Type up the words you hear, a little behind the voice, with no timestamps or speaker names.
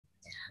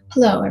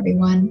Hello,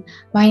 everyone.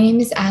 My name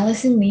is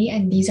Allison Lee,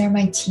 and these are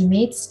my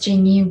teammates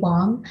Jingyi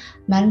Wang,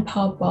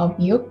 Pok Bob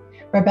Yuk,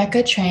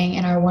 Rebecca Trang,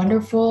 and our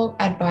wonderful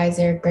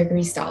advisor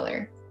Gregory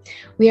Stoller.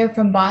 We are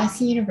from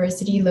Boston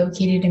University,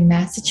 located in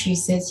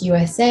Massachusetts,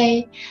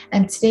 USA,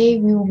 and today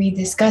we will be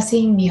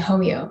discussing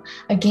miHo,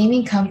 a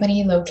gaming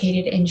company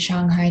located in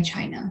Shanghai,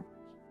 China.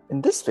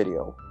 In this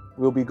video,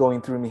 we'll be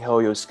going through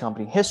miHoYo's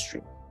company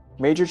history,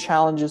 major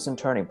challenges and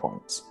turning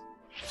points,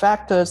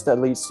 factors that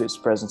leads to its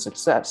present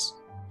success,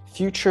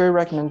 future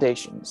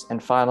recommendations,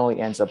 and finally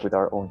ends up with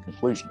our own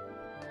conclusion.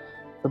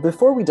 But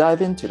before we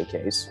dive into the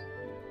case,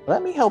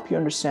 let me help you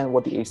understand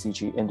what the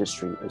ACG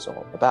industry is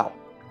all about.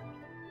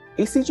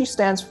 ACG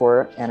stands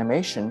for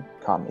Animation,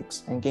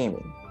 Comics, and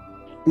Gaming.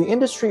 The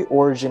industry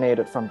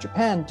originated from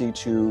Japan due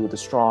to the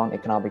strong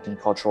economic and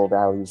cultural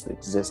values that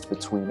exist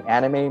between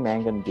anime,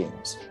 manga, and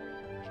games.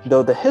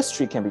 Though the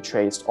history can be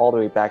traced all the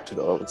way back to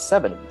the early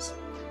 70s.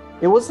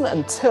 It wasn't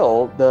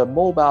until the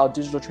mobile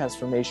digital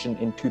transformation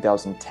in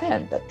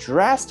 2010 that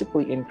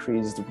drastically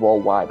increased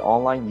worldwide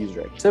online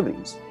user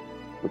activities,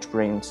 which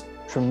brings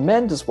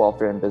tremendous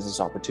welfare and business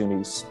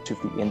opportunities to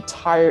the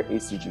entire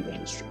ACG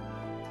industry.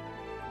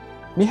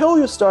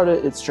 miHoYo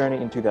started its journey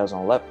in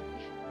 2011.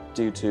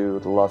 Due to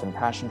the love and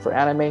passion for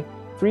anime,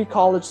 3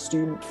 college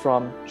students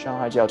from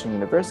Shanghai Jiaotong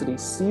University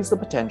seized the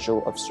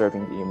potential of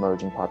serving the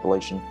emerging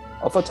population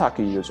of otaku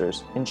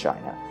users in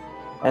China,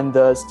 and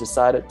thus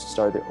decided to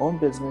start their own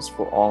business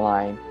for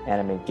online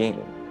anime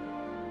gaming.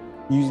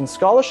 Using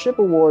scholarship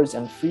awards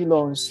and free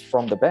loans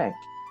from the bank,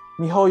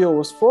 miHoYo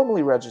was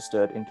formally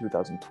registered in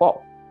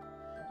 2012.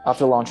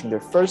 After launching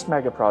their first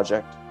mega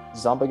project,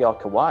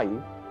 Zambagal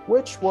Kawaii,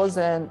 which was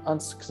an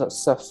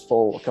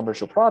unsuccessful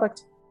commercial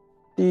product,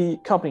 the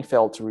company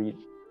failed to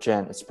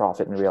regen its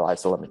profit and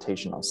realized the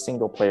limitation on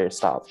single-player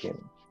style of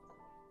gaming.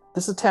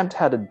 This attempt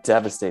had a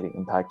devastating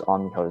impact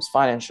on miHoYo's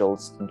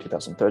financials in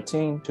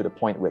 2013 to the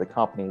point where the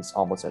company is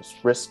almost at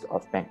risk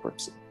of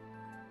bankruptcy.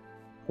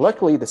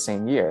 Luckily, the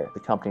same year, the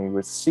company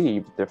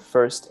received their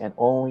first and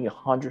only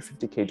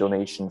 150K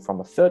donation from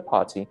a third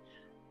party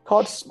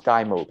called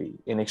SkyMobi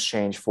in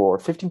exchange for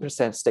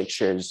 15% stake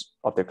shares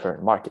of their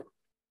current market.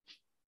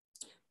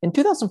 In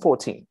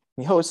 2014,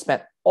 miHoYo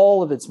spent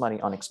all of its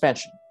money on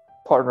expansion,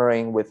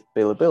 partnering with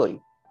Bilibili,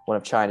 one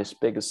of China's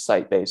biggest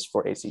site base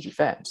for ACG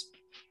fans,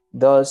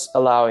 thus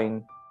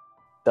allowing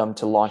them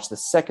to launch the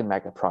second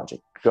mega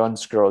project,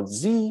 Guns Girl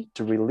Z,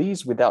 to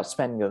release without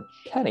spending a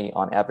penny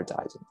on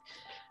advertising.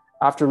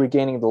 After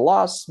regaining the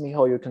loss,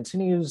 miHoYo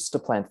continues to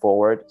plan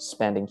forward,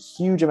 spending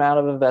huge amount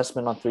of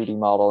investment on 3D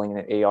modeling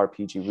and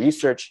ARPG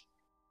research,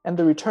 and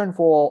the return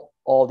for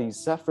all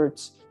these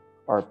efforts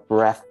are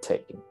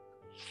breathtaking.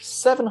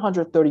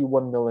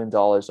 $731 million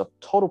of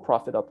total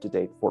profit up to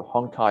date for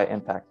Honkai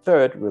Impact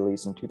 3rd,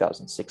 released in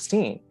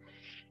 2016,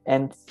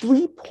 and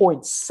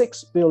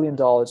 $3.6 billion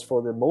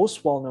for the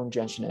most well-known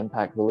Genshin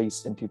Impact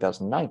released in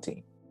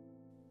 2019.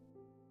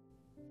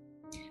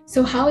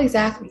 So how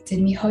exactly did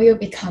miHoYo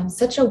become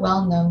such a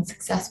well-known,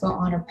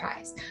 successful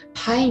enterprise,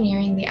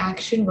 pioneering the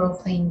action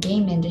role-playing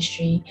game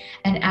industry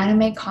and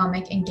anime,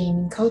 comic, and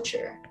gaming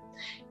culture?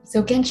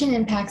 So Genshin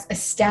Impact's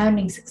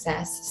astounding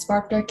success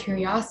sparked our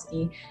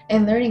curiosity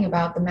in learning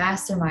about the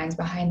masterminds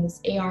behind this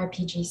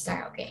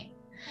ARPG-style game.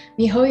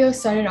 miHoYo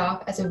started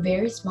off as a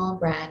very small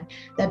brand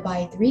led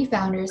by 3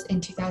 founders in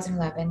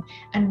 2011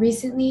 and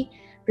recently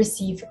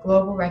received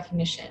global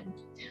recognition.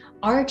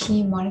 Our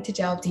team wanted to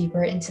delve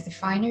deeper into the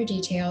finer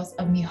details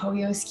of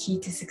miHoYo's key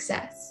to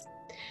success.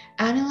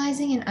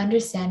 Analyzing and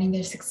understanding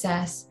their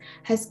success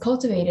has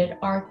cultivated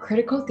our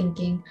critical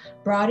thinking,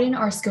 broadened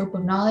our scope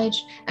of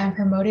knowledge, and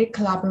promoted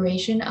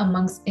collaboration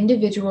amongst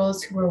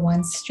individuals who were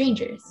once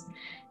strangers.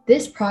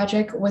 This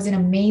project was an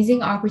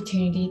amazing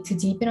opportunity to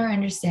deepen our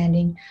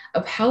understanding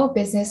of how a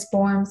business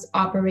forms,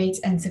 operates,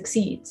 and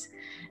succeeds,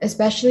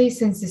 especially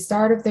since the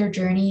start of their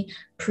journey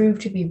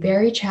proved to be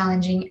very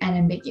challenging and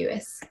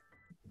ambiguous.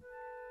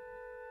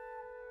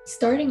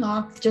 Starting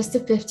off with just a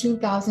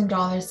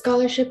 $15,000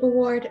 scholarship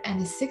award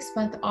and a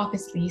 6-month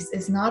office lease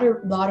is not a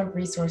lot of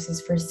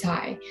resources for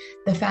Sai,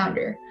 the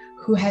founder,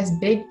 who has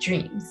big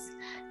dreams.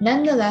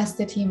 Nonetheless,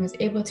 the team was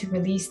able to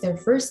release their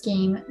first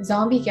game,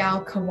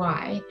 Zambagal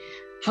Kawaii.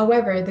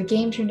 However, the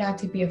game turned out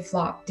to be a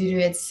flop due to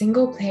its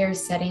single-player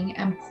setting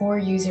and poor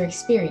user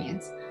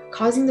experience,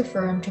 causing the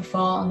firm to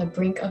fall on the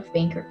brink of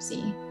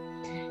bankruptcy.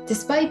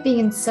 Despite being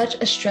in such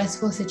a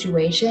stressful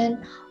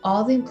situation,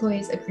 all the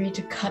employees agreed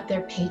to cut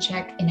their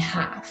paycheck in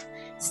half,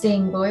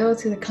 staying loyal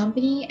to the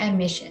company and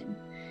mission.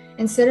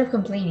 Instead of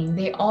complaining,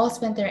 they all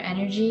spent their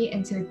energy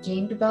into the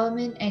game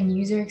development and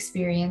user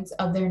experience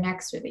of their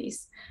next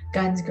release,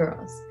 Guns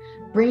Girls,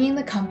 bringing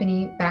the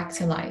company back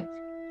to life.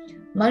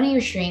 Money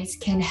restraints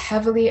can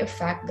heavily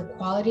affect the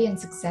quality and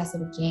success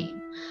of a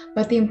game,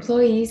 but the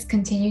employees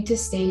continue to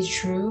stay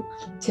true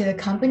to the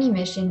company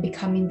mission,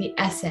 becoming the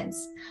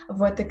essence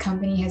of what the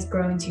company has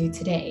grown to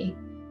today.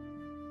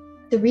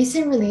 The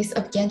recent release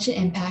of Genshin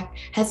Impact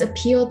has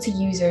appealed to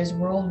users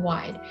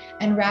worldwide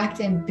and racked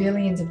in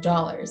billions of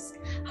dollars.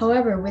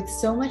 However, with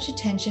so much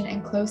attention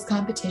and close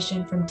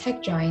competition from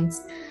tech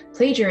giants,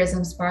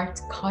 plagiarism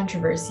sparked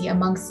controversy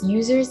amongst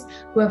users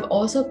who have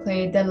also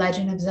played The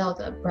Legend of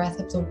Zelda: Breath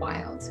of the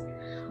Wild.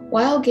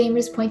 While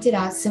gamers pointed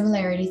out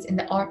similarities in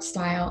the art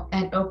style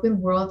and open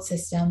world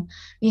system,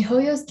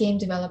 miHoYo's game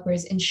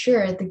developers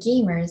ensured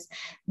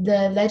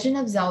The Legend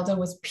of Zelda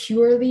was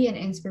purely an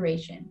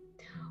inspiration.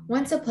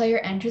 Once a player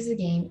enters the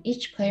game,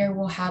 each player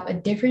will have a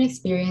different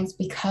experience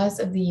because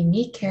of the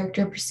unique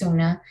character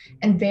persona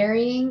and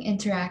varying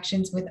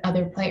interactions with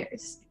other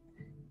players.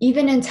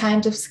 Even in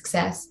times of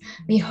success,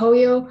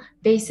 miHoYo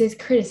faces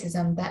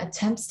criticism that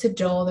attempts to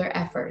dull their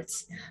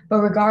efforts.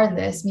 But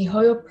regardless,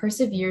 miHoYo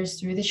perseveres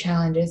through the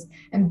challenges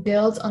and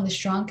builds on the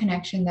strong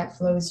connection that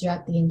flows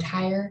throughout the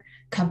entire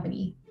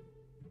company.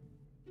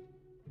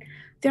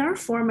 There are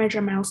 4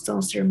 major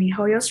milestones through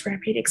miHoYo's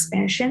rapid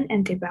expansion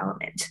and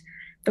development.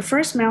 The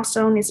first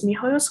milestone is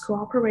miHoYo's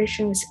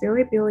cooperation with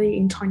Bilibili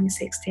in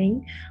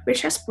 2016,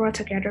 which has brought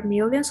together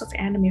millions of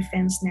anime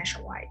fans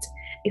nationwide,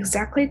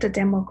 exactly the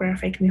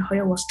demographic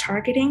miHoYo was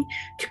targeting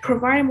to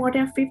provide more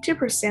than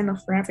 50%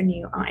 of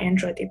revenue on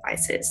Android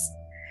devices.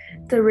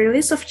 The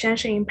release of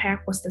Genshin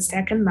Impact was the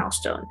second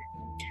milestone.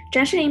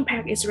 Genshin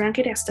Impact is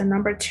ranked as the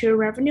number 2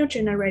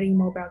 revenue-generating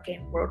mobile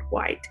game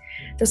worldwide.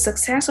 The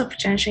success of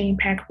Genshin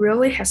Impact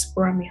really has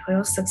brought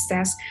miHoYo's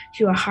success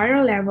to a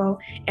higher level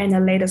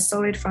and laid a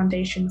solid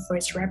foundation for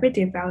its rapid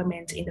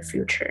development in the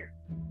future.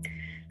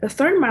 The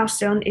third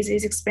milestone is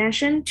its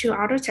expansion to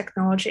other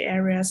technology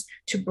areas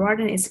to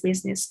broaden its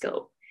business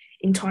scope.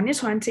 In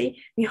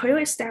 2020,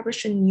 miHoYo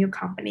established a new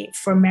company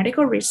for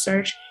medical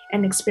research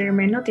and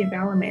experimental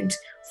development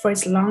for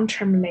its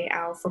long-term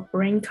layout for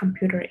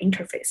brain-computer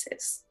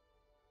interfaces.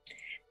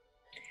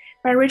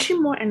 By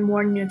reaching more and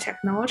more new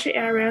technology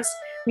areas,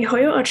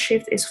 miHoYo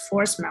achieved its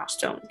fourth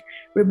milestone,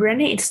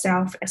 rebranding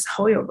itself as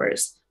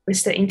HoYoverse,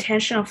 with the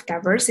intention of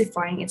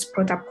diversifying its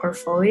product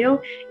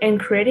portfolio and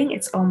creating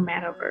its own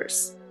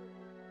metaverse.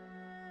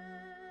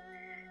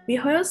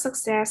 miHoYo's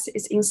success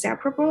is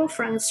inseparable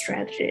from its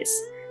strategies.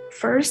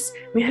 First,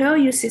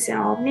 miHoYo uses an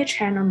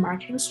omni-channel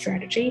marketing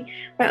strategy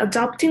by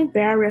adopting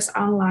various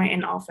online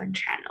and offline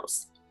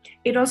channels.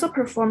 It also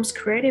performs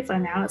creative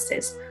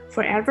analysis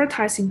for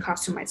advertising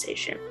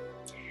customization.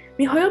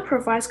 miHoYo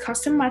provides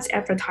customized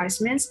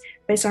advertisements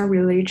based on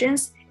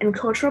religions and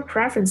cultural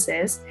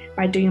preferences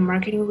by doing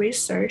marketing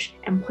research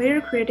and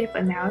player creative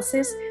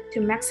analysis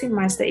to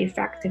maximize the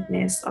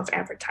effectiveness of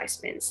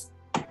advertisements.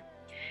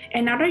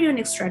 Another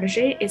unique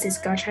strategy is its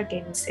gacha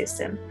gaming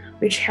system,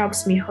 which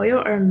helps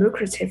miHoYo earn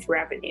lucrative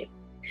revenue.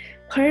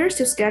 Players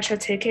use gacha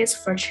tickets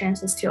for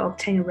chances to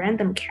obtain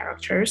random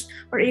characters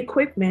or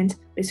equipment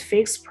with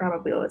fixed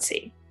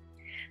probability.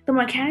 The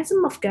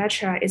mechanism of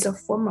gacha is a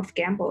form of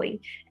gambling,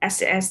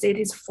 as it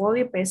is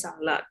fully based on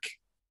luck,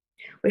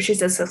 which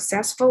is a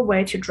successful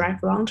way to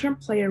drive long-term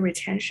player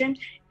retention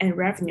and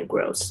revenue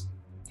growth.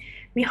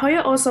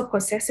 miHoYo also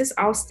possesses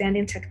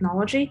outstanding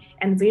technology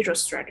and visual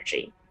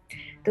strategy.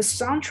 The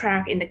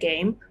soundtrack in the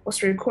game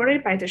was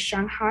recorded by the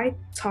Shanghai,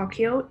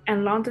 Tokyo,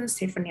 and London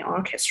Symphony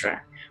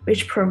Orchestra,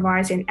 which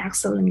provides an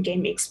excellent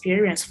game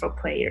experience for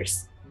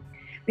players.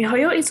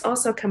 miHoYo is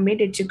also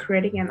committed to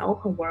creating an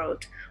open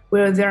world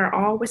where there are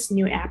always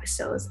new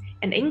episodes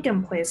and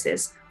in-game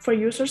places for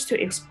users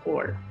to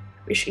explore,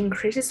 which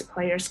increases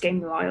players' game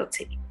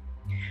loyalty.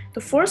 The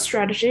fourth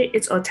strategy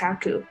is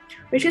otaku,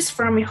 which is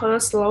from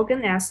miHoYo's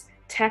slogan as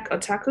 "Tech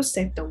Otaku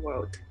Save the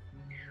World."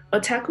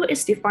 Otaku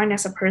is defined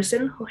as a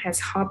person who has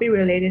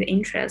hobby-related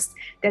interests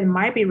that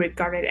might be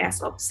regarded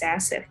as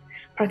obsessive,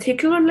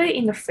 particularly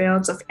in the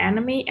fields of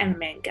anime and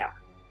manga.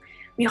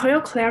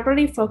 miHoYo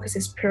cleverly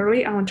focuses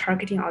purely on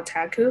targeting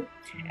otaku,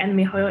 and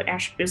miHoYo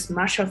attributes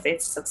much of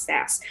its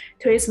success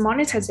to its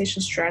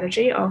monetization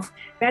strategy of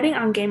betting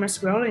on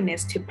gamers'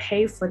 willingness to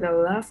pay for the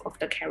love of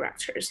the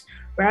characters,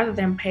 rather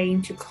than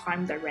paying to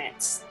climb the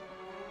ranks.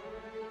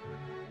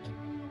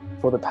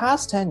 For the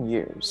past 10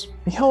 years,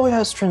 miHoYo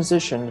has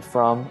transitioned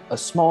from a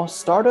small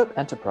startup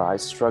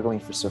enterprise struggling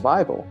for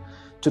survival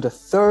to the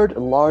third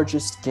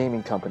largest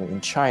gaming company in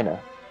China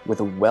with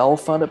a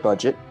well-funded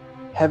budget,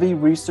 heavy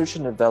research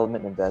and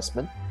development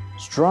investment,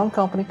 strong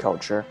company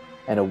culture,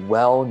 and a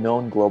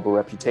well-known global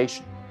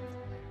reputation.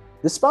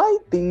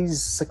 Despite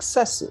these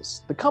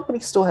successes, the company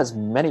still has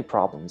many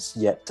problems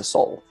yet to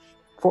solve.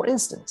 For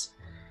instance,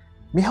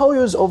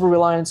 miHoYo's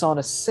over-reliance on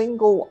a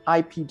single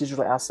IP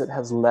digital asset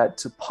has led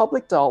to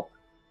public doubt,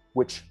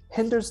 which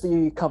hinders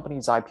the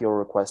company's IPO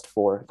request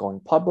for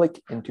going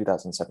public in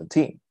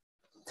 2017.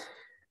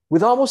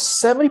 With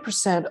almost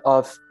 70%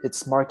 of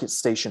its market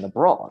stationed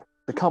abroad,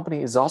 the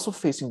company is also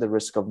facing the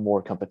risk of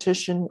more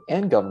competition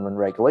and government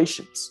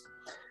regulations.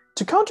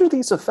 To counter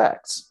these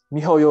effects,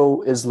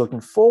 miHoYo is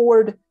looking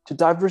forward to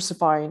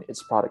diversifying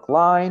its product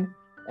line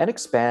and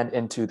expand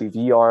into the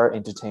VR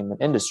entertainment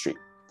industry.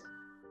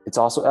 It's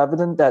also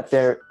evident that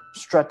their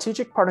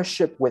strategic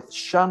partnership with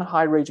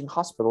Shanghai Beijing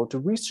Hospital to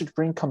research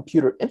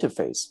brain-computer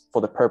interface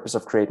for the purpose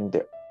of creating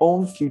their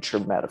own future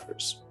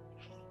metaverse.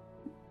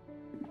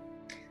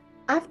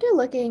 After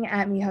looking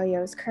at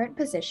miHoYo's current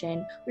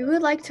position, we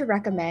would like to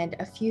recommend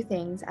a few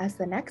things as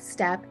the next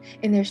step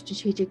in their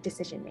strategic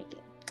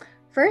decision-making.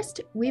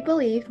 First, we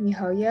believe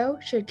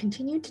miHoYo should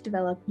continue to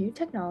develop new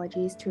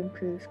technologies to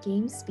improve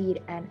game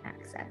speed and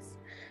access.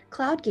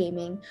 Cloud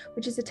gaming,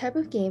 which is a type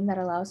of game that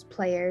allows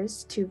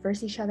players to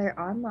verse each other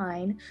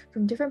online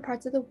from different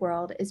parts of the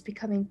world, is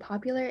becoming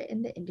popular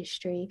in the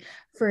industry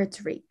for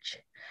its reach.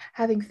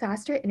 Having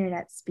faster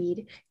internet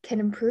speed can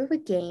improve a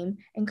game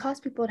and cause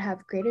people to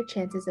have greater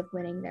chances of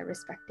winning their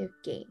respective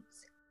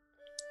games.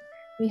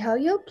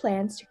 miHoYo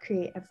plans to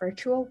create a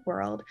virtual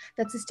world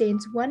that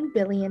sustains 1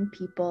 billion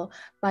people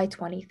by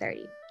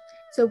 2030.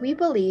 So we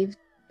believe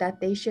that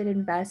they should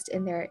invest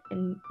in their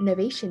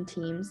innovation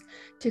teams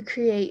to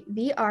create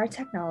VR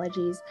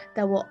technologies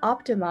that will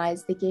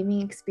optimize the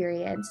gaming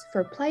experience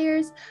for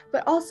players,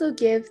 but also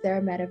give their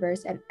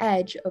metaverse an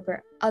edge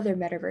over other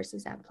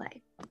metaverses at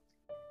play.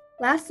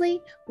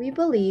 Lastly, we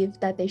believe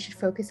that they should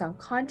focus on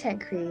content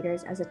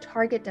creators as a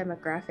target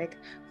demographic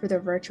for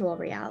their virtual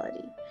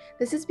reality.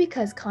 This is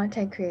because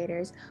content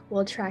creators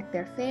will attract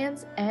their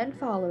fans and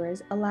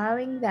followers,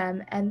 allowing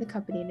them and the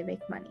company to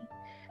make money.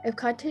 If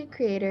content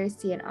creators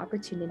see an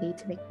opportunity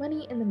to make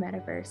money in the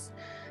metaverse,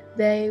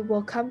 they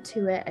will come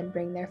to it and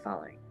bring their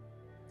following.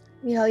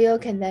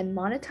 miHoYo can then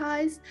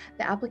monetize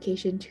the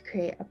application to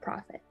create a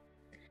profit.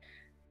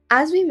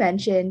 As we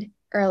mentioned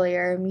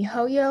earlier,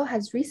 miHoYo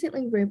has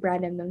recently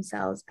rebranded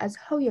themselves as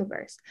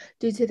HoYoverse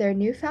due to their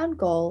newfound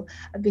goal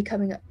of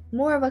becoming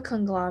more of a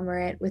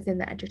conglomerate within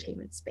the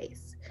entertainment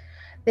space.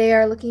 They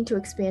are looking to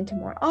expand to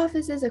more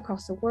offices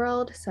across the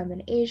world, some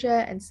in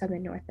Asia and some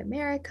in North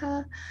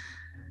America.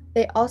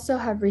 They also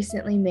have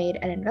recently made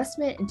an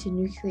investment into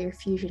nuclear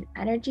fusion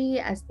energy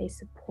as they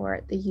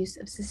support the use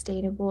of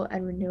sustainable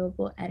and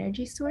renewable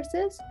energy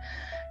sources.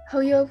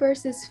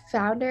 HoYoverse's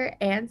founder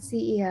and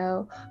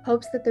CEO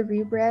hopes that the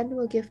rebrand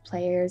will give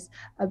players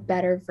a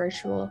better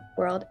virtual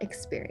world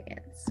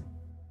experience.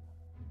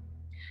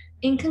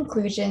 In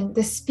conclusion,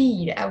 the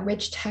speed at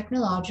which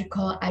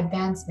technological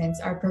advancements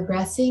are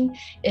progressing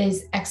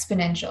is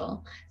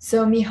exponential,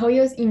 so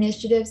miHoYo's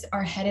initiatives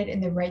are headed in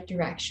the right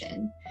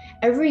direction.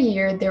 Every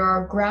year, there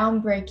are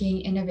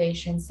groundbreaking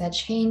innovations that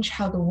change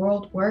how the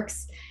world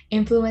works,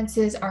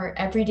 influences our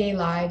everyday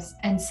lives,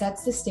 and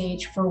sets the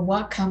stage for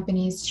what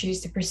companies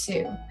choose to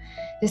pursue.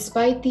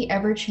 Despite the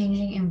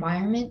ever-changing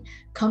environment,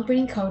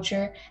 company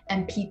culture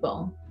and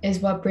people is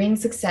what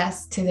brings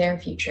success to their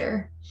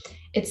future.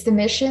 It's the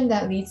mission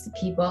that leads the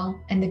people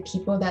and the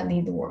people that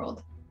lead the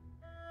world.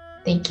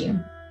 Thank you.